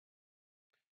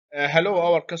Hello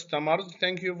our customers,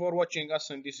 thank you for watching us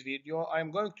in this video.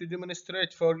 I'm going to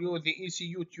demonstrate for you the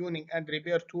ECU tuning and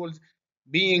repair tools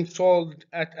being sold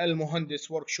at Al Muhandis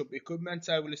Workshop Equipment.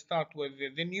 I will start with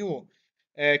the new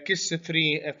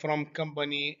Kess3 from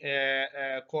company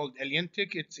called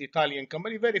Alientic. It's Italian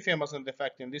company, very famous in the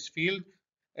fact in this field.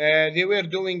 They were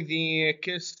doing the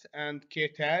Kess and K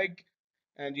tag,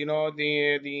 and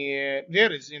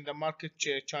there is in the market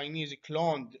Chinese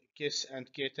cloned Kiss and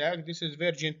K tag. This is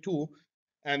version 2,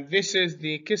 and this is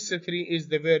the Kiss 3 is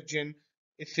the version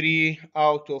 3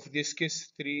 out of this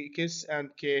Kiss and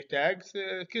K tags.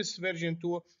 Kiss version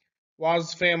 2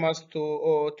 was famous to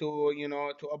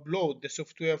upload the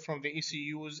software from the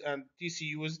ECUs and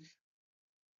TCUs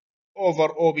over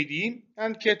OBD,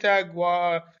 and KTAG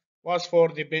was for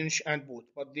the bench and boot.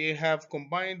 But they have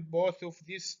combined both of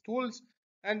these tools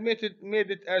and made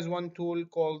it as one tool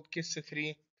called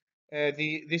Kess3.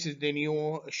 This is the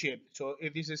new shape. So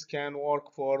this can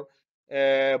work for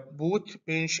boot,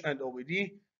 bench, and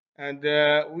OBD. And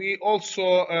we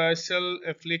also sell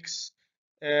a Flex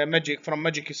Magic from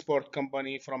Magic Sport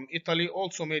company from Italy,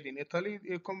 also made in Italy,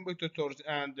 competitors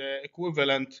and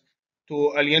equivalent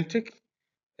to Alientic.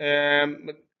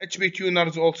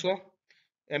 Hptuners also,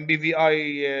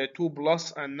 MBVI 2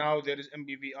 Plus, and now there is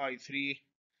MBVI 3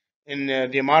 in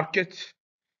the market.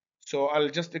 So I'll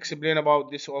just explain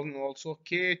about this one also.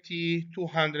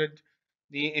 KT200,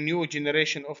 the new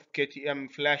generation of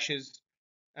KTM flashes,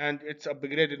 and it's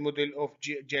upgraded model of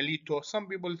Jalito. Some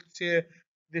people say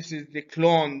this is the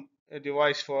clone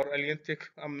device for Alientic.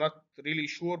 I'm not really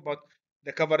sure, but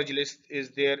the coverage list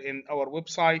is there in our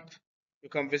website. You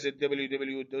can visit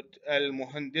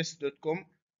www.almuhandis.com.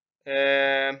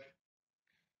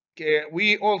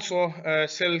 We also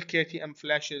sell KTM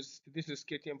flashes. This is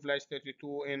KTM Flash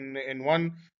 32 in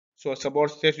one, so it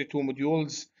supports 32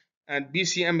 modules, and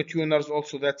PCM tuners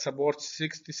also that supports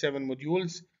 67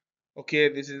 modules. Okay,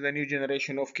 this is the new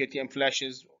generation of KTM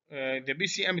flashes. The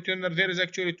PCM tuner, there is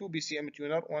actually two PCM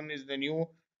tuner. One is the new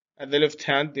at the left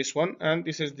hand, this one, and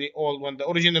this is the old one, the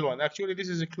original one. Actually, this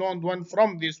is a cloned one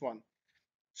from this one.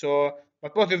 So,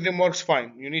 but both of them works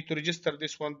fine. You need to register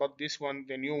this one, but this one,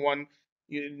 the new one,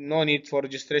 no need for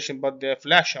registration, but the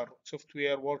flasher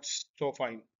software works so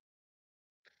fine.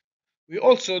 We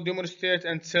also demonstrate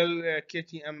and sell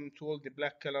KTM tool, the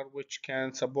black color, which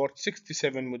can support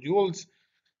 67 modules,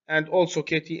 and also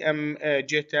KTM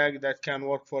JTAG that can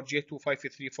work for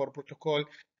J2534 protocol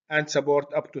and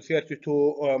support up to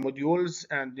 32 modules,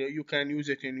 and you can use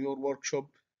it in your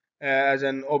workshop as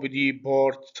an OBD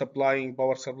board supplying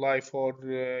power supply for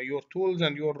your tools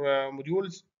and your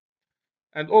modules,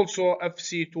 and also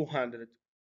FC200.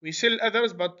 We sell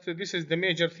others, but this is the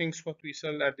major things what we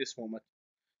sell at this moment.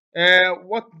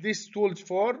 What this tools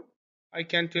for? I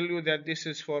can tell you that this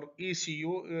is for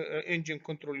ECU, engine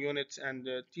control units, and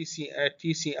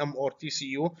TCM or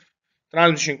TCU,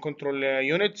 transmission control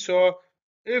unit. So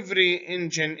every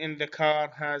engine in the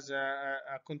car has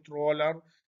a controller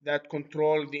that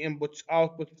control the inputs,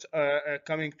 outputs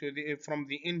coming to the from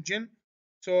the engine.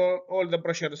 So all the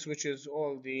pressure switches,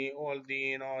 all the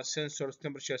sensors,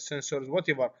 temperature sensors,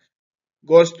 whatever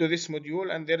goes to this module,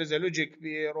 and there is a logic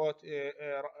we wrote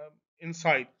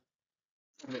inside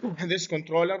this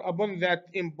controller. Upon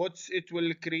that inputs, it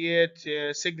will create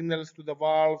signals to the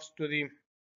valves, to the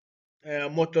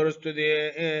motors, to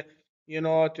the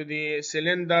to the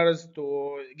cylinders,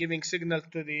 to giving signal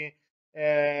to the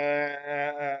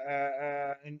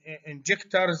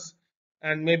injectors,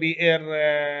 and maybe air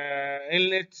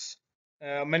inlets,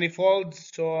 manifolds.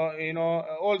 So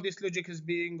all this logic is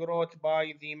being wrote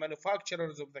by the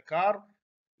manufacturers of the car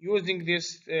using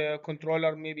this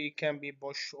controller. Maybe it can be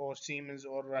Bosch or Siemens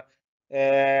or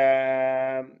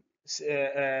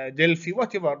Delphi,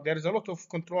 whatever. There's a lot of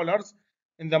controllers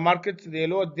in the market. They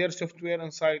load their software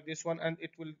inside this one and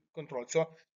it will control. So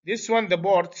this one, the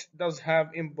board does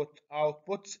have input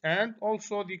outputs and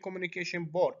also the communication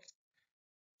board.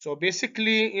 So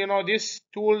basically, these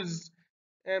tools,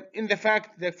 in the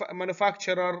fact the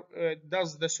manufacturer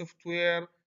does the software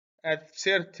at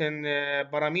certain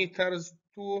parameters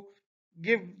to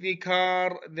give the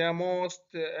car the most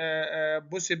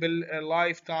possible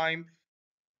lifetime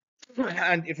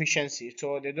and efficiency.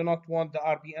 So they do not want the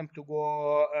RPM to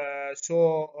go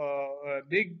so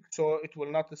big, so it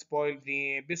will not spoil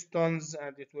the pistons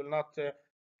and it will not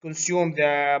consume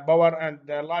the power, and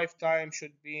the lifetime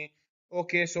should be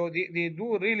okay. So they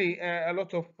do really a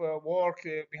lot of work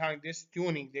behind this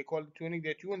tuning. They call it tuning.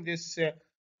 They tune this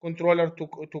controller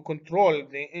to control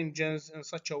the engines in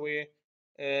such a way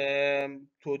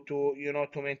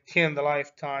to maintain the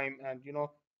lifetime and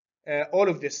all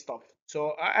of this stuff.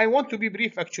 So I want to be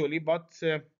brief actually, but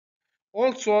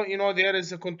also, there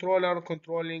is a controller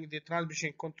controlling the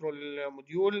transmission control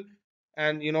module,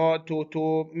 and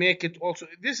to make it also,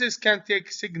 this is can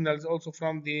take signals also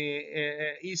from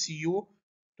the ECU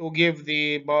to give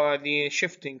the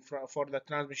shifting for the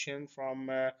transmission from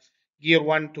gear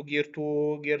 1 to gear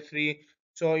 2, gear 3.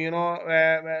 So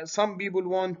some people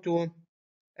want to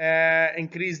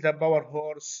increase the power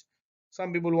horse.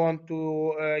 Some people want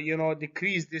to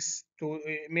decrease this to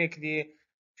make the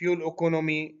fuel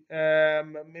economy.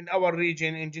 In our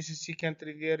region, in GCC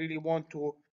country, they really want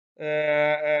to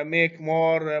make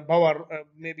more power.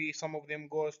 Maybe some of them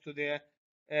goes to the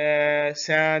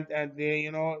sand, and they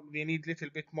need little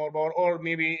bit more power, or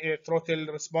maybe throttle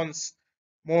response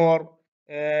more.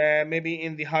 Maybe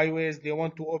in the highways they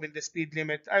want to open the speed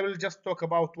limit. I will just talk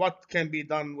about what can be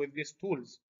done with these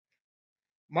tools.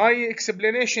 My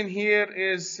explanation here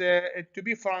is, to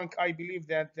be frank, I believe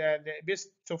that the best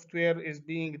software is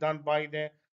being done by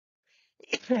the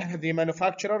the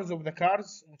manufacturers of the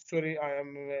cars. Sorry, I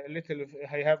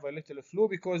have a little flu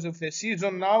because of the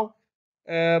season now.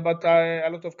 But a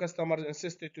lot of customers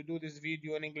insisted to do this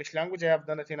video in English language. I have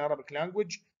done it in Arabic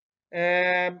language.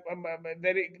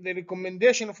 The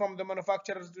recommendation from the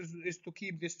manufacturers is to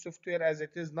keep this software as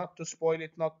it is, not to spoil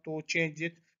it, not to change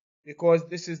it, because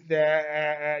this is the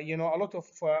a lot of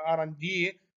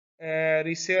R&D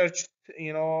research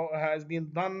has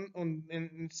been done on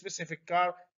in specific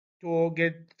car to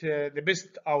get the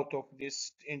best out of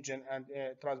this engine and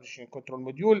transmission control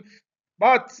module.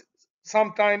 But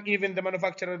sometimes even the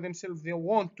manufacturer themselves, they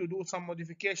want to do some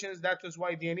modifications. That is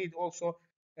why they need also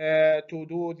to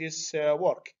do this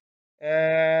work.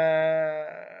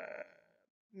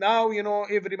 Now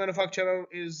every manufacturer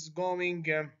is going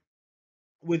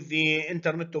with the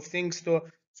Internet of Things.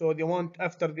 So they want,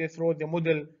 after they throw the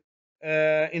model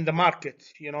in the market,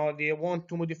 they want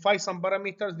to modify some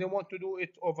parameters. They want to do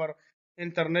it over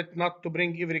internet, not to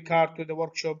bring every car to the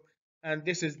workshop. And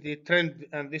this is the trend,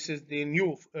 and this is the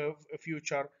new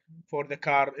future for the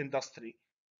car industry.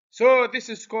 So this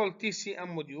is called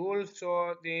TCM module.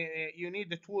 So you need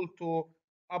the tool to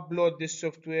upload this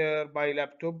software by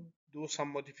laptop, do some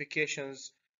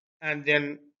modifications, and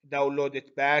then download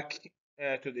it back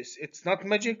to this. It's not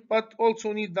magic, but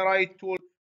also need the right tool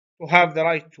to have the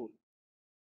right tool.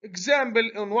 Example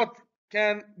on what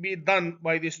can be done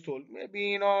by this tool.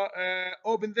 Maybe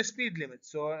open the speed limit.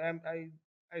 So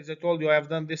as I told you, I have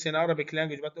done this in Arabic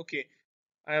language, but okay,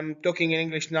 I'm talking in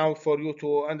English now for you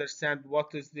to understand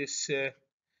what is this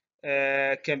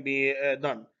can be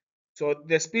done. So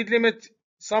the speed limit,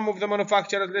 some of the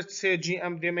manufacturers, let's say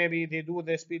GM, they do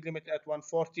the speed limit at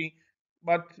 140,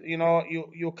 but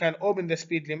you can open the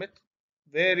speed limit,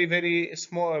 very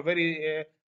small, very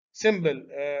simple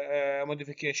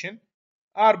modification.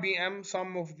 RPM,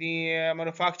 some of the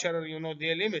manufacturer,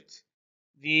 they limit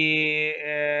the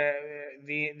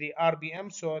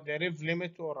RPM, so the rev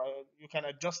limit, or you can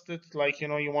adjust it, like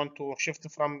you want to shift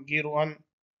from gear 1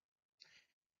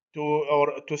 to,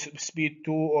 or to speed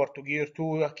 2, or to gear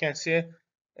 2, I can say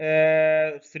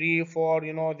 3, 4,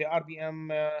 the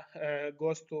RPM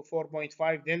goes to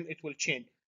 4.5, then it will change.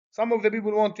 Some of the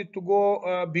people wanted to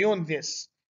go beyond this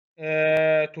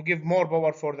to give more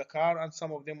power for the car, and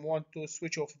some of them want to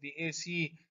switch off the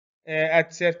AC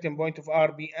at certain point of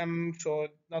RPM, so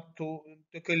not to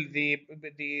kill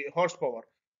the horsepower.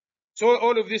 So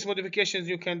all of these modifications,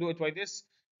 you can do it by this.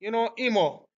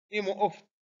 EMO off.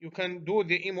 You can do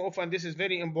the EMO off, and this is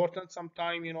very important.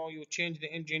 Sometimes, you change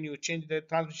the engine, you change the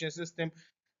transmission system,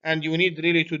 and you need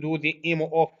really to do the EMO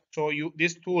off. So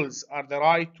these tools are the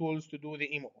right tools to do the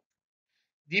EMO off.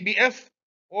 DBF,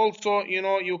 also,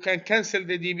 you can cancel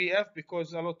the DBF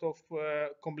because a lot of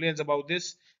complaints about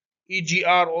this.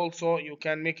 EGR also, you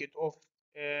can make it off,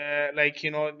 like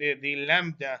the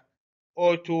lambda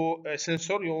auto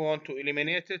sensor, you want to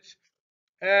eliminate it.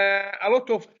 A lot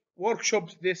of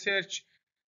workshops, they search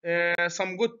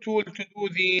some good tool to do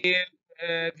the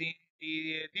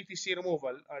DTC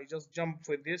removal. I just jump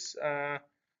with this.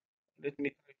 Let me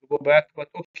try to go back, but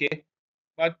okay.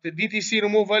 But the DTC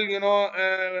removal,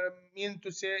 mean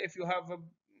to say, if you have a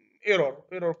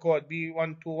error code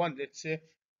B121, let's say,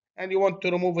 and you want to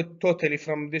remove it totally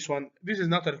from this one, this is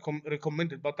not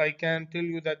recommended, but I can tell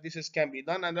you that this can be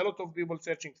done, and a lot of people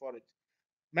searching for it.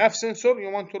 MAF sensor, you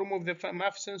want to remove the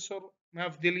MAF sensor,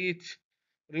 MAF delete,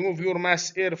 remove your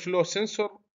mass airflow sensor.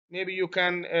 Maybe you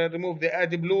can remove the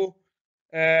AdBlue,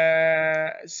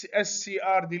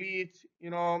 SCR delete.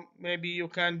 Maybe you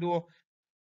can do.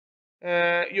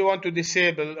 You want to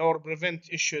disable or prevent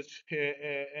issues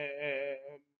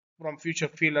from future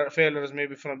failures,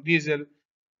 maybe from diesel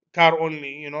car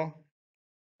only.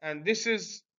 And this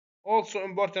is also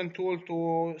important tool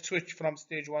to switch from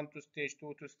stage 1 to stage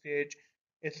 2 to stage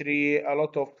 3. A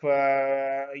lot of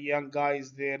young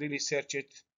guys, they really search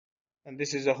it, and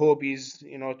this is a hobbies,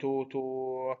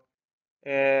 to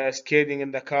skating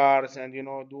in the cars and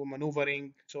do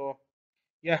maneuvering. So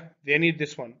yeah, they need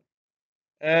this one.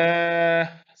 uh,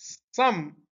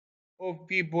 some of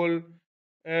people,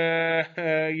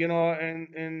 in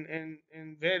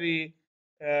very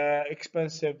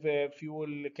expensive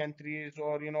fuel countries,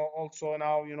 or also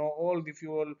now, all the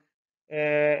fuel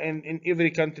in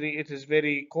every country, it is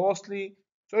very costly.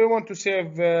 So you want to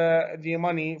save the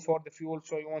money for the fuel,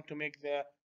 so you want to make the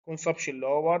consumption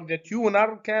lower. The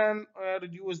tuner can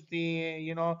reduce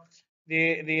the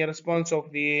the response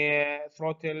of the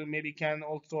throttle, maybe can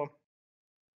also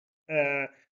uh,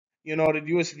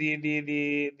 reduce the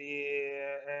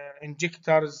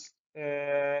injectors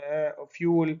of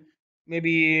fuel,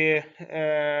 maybe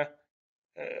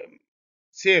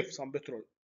save some petrol.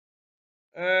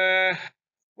 uh,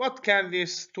 what can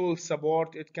this tool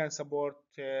support? It can support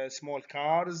small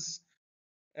cars,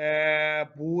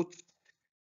 boats,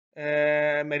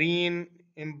 marine,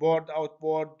 inboard,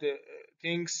 outboard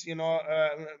things,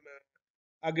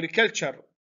 agriculture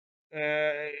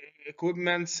uh,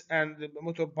 equipments, and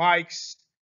motorbikes,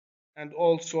 and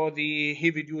also the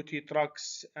heavy duty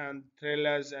trucks and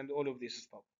trailers and all of this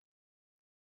stuff.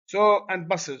 So, and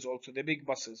buses also, the big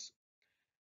buses.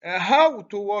 How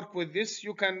to work with this?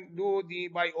 You can do the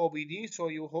by OBD. So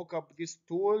you hook up this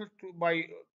tool to by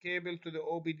cable to the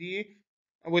OBD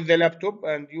with the laptop,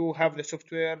 and you have the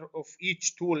software of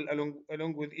each tool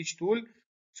along with each tool.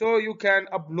 So you can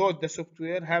upload the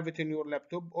software, have it in your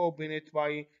laptop, open it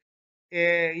by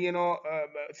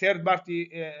third party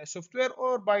software,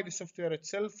 or by the software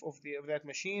itself of that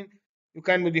machine. You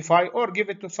can modify or give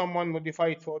it to someone modify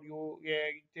it for you.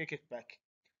 Take it back.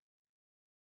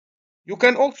 You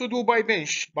can also do by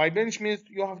bench. By bench means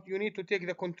you need to take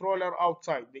the controller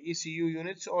outside, the ECU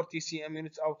units or TCM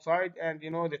units outside, and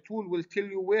the tool will tell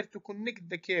you where to connect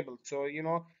the cable. So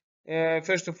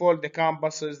first of all, the CAN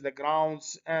buses, the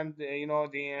grounds, and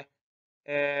the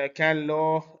CAN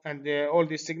low, and all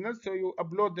these signals. So you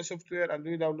upload the software and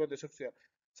you download the software.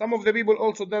 Some of the people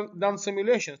also done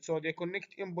simulations, so they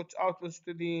connect inputs outputs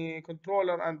to the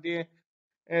controller, and they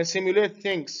simulate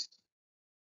things.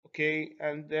 Okay,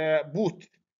 and boot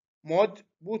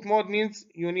mode means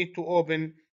you need to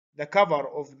open the cover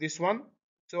of this one.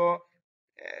 So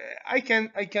I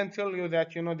can tell you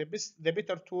that the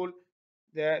better tool,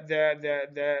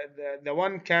 the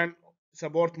one can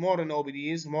support more in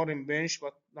OBDs, more in bench,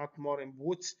 but not more in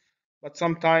boots. But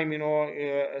sometime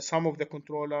some of the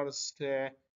controllers,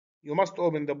 you must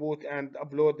open the boot and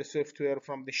upload the software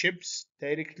from the ships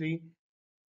directly.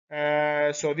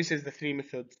 So this is the three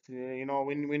methods.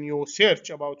 When you search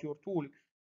about your tool,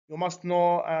 you must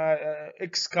know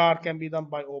X car can be done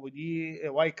by OBD,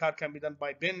 Y car can be done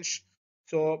by bench.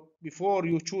 So before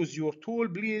you choose your tool,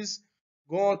 please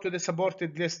go to the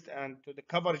supported list and to the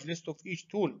coverage list of each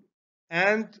tool,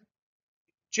 and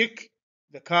check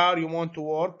the car you want to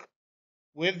work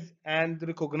with, and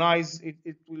recognize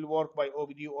it will work by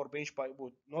OBD or bench by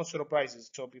boot. No surprises.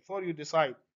 So before you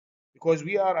decide, because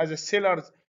we are as a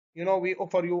sellers, we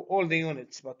offer you all the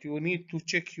units, but you need to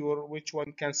check your which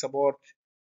one can support.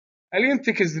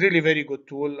 Alientic is really very good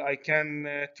tool. I can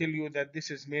tell you that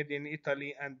this is made in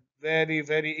Italy, and very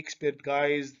very expert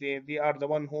guys. They are the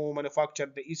one who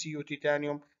manufactured the ECU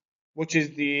titanium, which is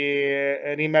the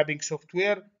remapping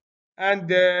software. And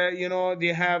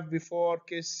they have before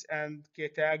Kiss and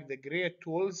KTAG the great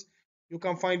tools. You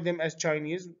can find them as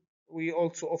Chinese. We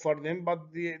also offer them,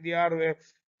 but they are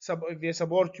they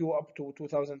support you up to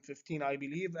 2015, I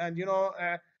believe. And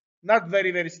not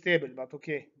very very stable, but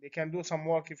okay, they can do some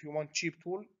work. If you want cheap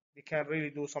tool, they can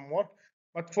really do some work.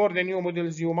 But for the new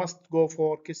models, you must go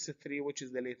for Kess3, which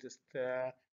is the latest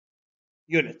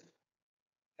unit.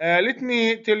 Let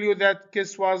me tell you that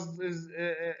Kess was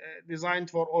designed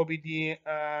for OBD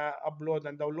upload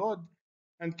and download,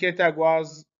 and KTAG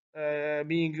was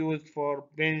being used for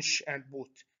bench and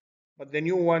boot. But the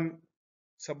new one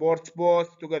supports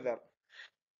both together.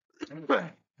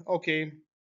 Okay,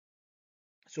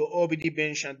 so OBD,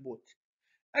 bench, and boot.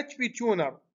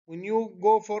 Hptuner. When you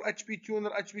go for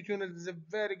Hptuner is a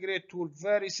very great tool,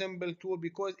 very simple tool,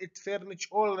 because it furnishes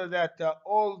all the data,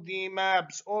 all the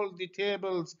maps, all the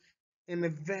tables in a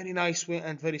very nice way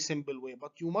and very simple way.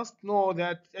 But you must know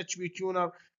that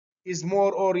Hptuner is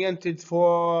more oriented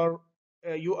for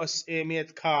USA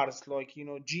made cars, like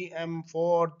GM,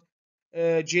 Ford,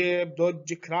 Jeep,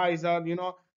 Dodge,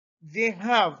 Chrysler. They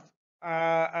have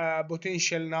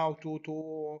potential now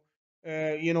to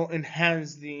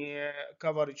enhance the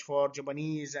coverage for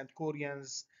Japanese and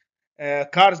Koreans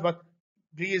cars. But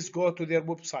please go to their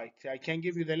website. I can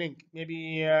give you the link.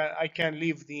 Maybe I can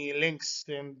leave the links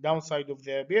in downside of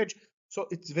the page. So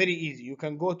it's very easy. You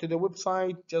can go to the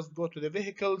website, just go to the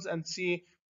vehicles and see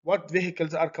what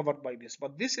vehicles are covered by this.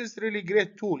 But this is really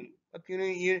great tool. But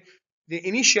the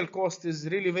initial cost is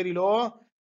really very low,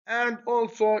 and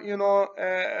also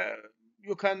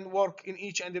you can work in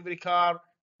each and every car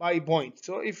by points.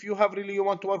 So if you have really you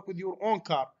want to work with your own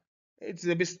car, it's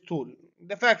the best tool.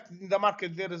 The fact in the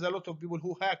market there is a lot of people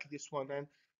who hack this one and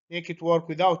make it work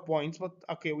without points, but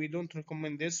okay, we don't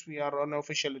recommend this. We are an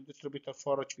official distributor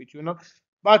for Hptuner,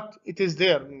 but it is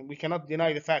there. We cannot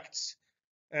deny the facts.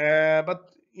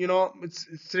 But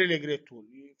it's really a great tool.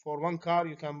 For one car,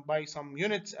 you can buy some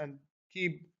units and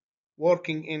keep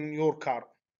working in your car.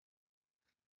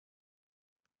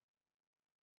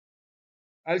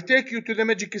 I'll take you to the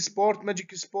Magic Sport.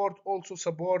 Magic Sport also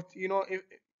support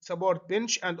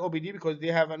bench and OBD because they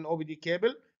have an OBD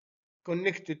cable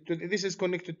connected to this is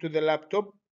connected to the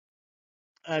laptop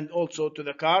and also to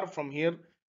the car from here,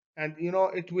 and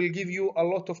it will give you a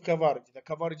lot of coverage. The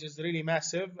coverage is really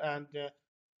massive, and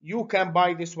you can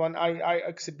buy this one. I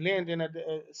explained in a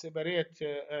separate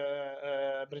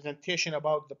presentation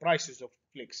about the prices of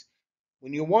Flex.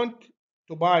 When you want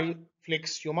to buy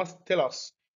Flex, you must tell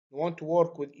us you want to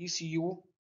work with ECU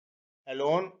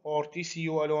alone or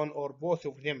TCU alone or both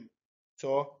of them.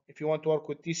 So if you want to work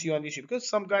with TCU and ECU, because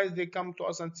some guys they come to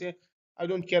us and say, I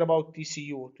don't care about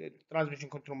TCU, transmission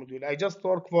control module. I just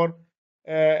work for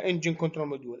engine control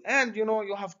module. And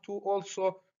you have to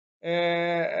also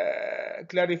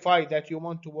clarify that you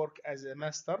want to work as a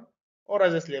master or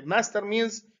as a slave. Master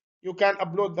means you can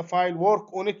upload the file,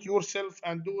 work on it yourself,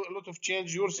 and do a lot of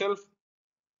change yourself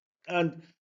and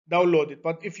download it.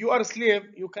 But if you are a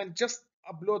slave, you can just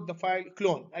upload the file,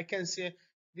 clone. I can say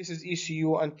this is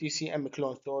ECU and TCM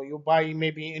clone. So you buy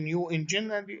maybe a new engine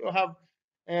and you have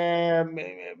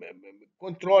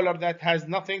controller that has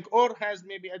nothing or has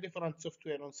maybe a different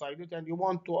software inside it, and you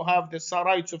want to have the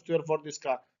right software for this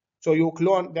car. So you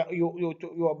clone the, you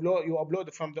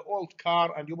upload from the old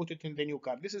car and you put it in the new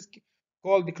car. This is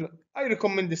called the clone. I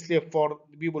recommend the slave for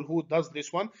the people who does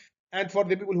this one. And for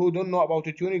the people who don't know about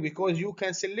the tuning, because you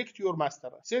can select your master,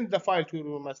 send the file to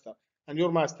your master, and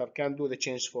your master can do the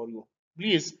change for you.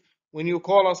 Please, when you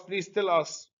call us, please tell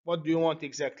us what do you want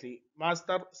exactly,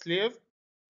 master, slave,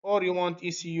 or you want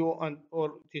ECU and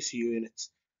or TCU units.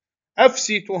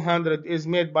 FC200 is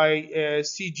made by a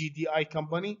CGDI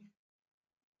company.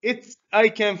 I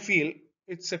can feel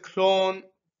it's a clone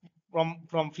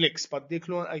from Flex, but they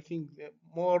clone I think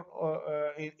more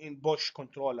in Bosch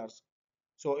controllers.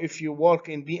 So if you work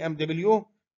in BMW,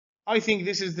 I think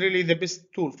this is really the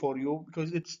best tool for you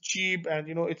because it's cheap and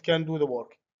it can do the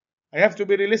work. I have to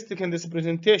be realistic in this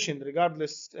presentation,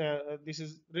 regardless. This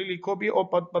is really copy,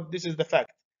 but this is the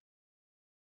fact.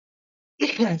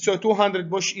 So 200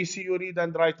 Bosch ECU read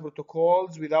and write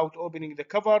protocols without opening the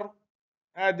cover,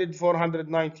 added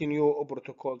 490 new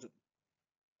protocols.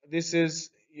 This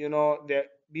is the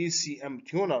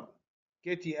PCMTuner,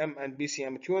 KTM and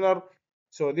PCMTuner.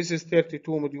 So this is 32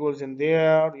 modules in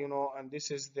there, and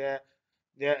this is the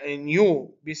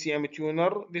new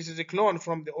PCMTuner. This is a clone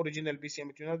from the original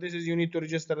PCMTuner. This is you need to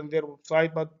register on their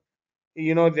website, but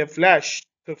the flash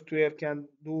software can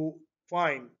do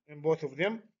fine in both of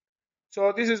them.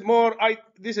 So this is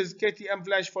this is KTM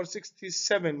Flash for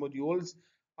 67 modules.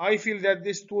 I feel that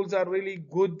these tools are really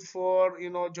good for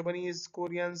Japanese,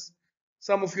 Koreans,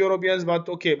 some of Europeans, but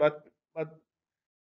okay, but